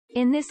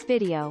In this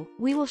video,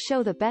 we will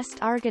show the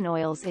best argan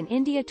oils in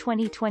India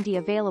 2020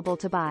 available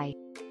to buy.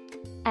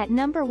 At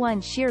number 1,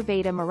 Sheer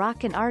Veda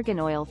Moroccan Argan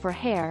Oil for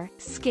hair,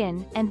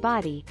 skin, and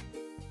body.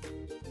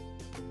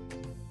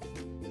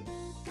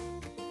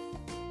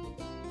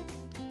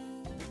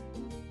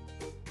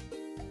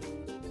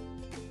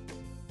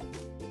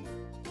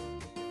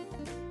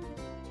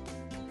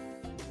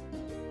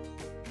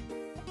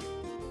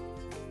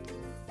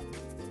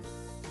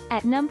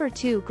 At number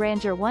 2,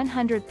 Grandeur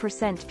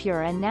 100%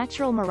 pure and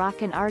natural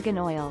Moroccan Argan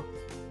Oil.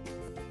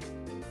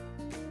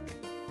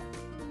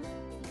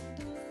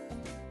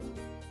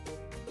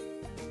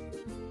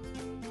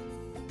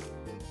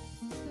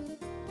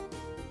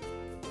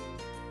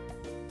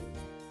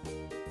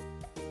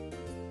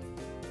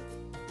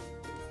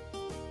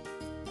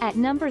 At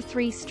number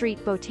 3,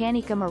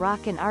 St.Botanica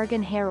Moroccan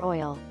Argan Hair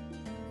Oil.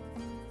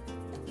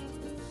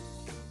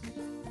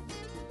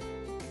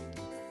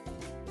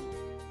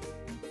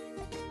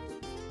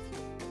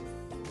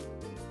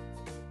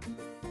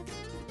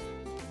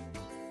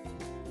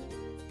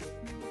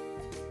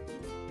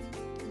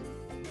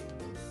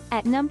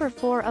 At number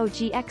 4,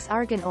 OGX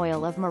Argan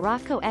Oil of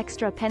Morocco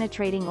Extra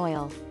Penetrating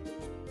Oil.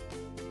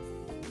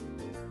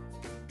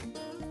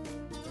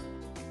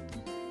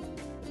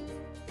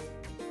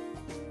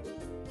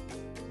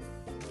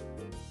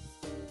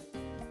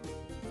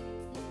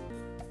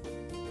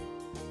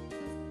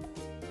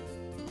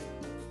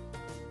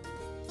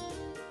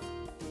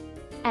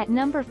 At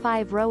number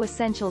 5, Rouh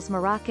Essentials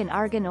Moroccan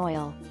Argan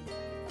Oil.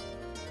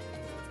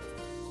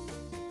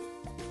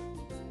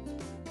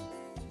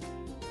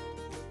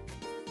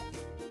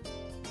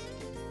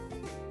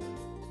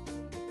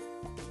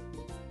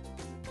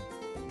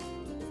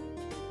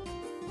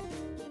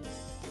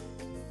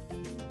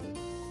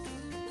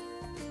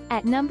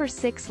 At number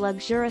 6,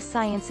 Luxura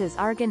Sciences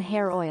Argan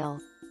Hair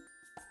Oil.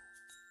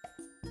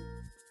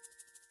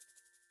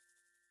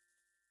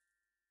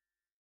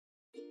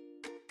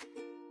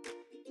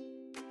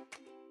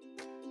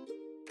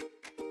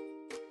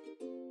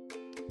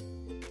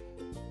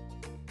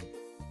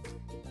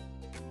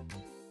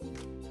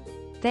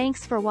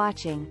 Thanks for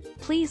watching.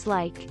 Please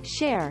like,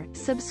 share,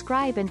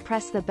 subscribe and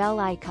press the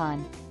bell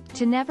icon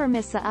to never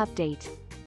miss an update.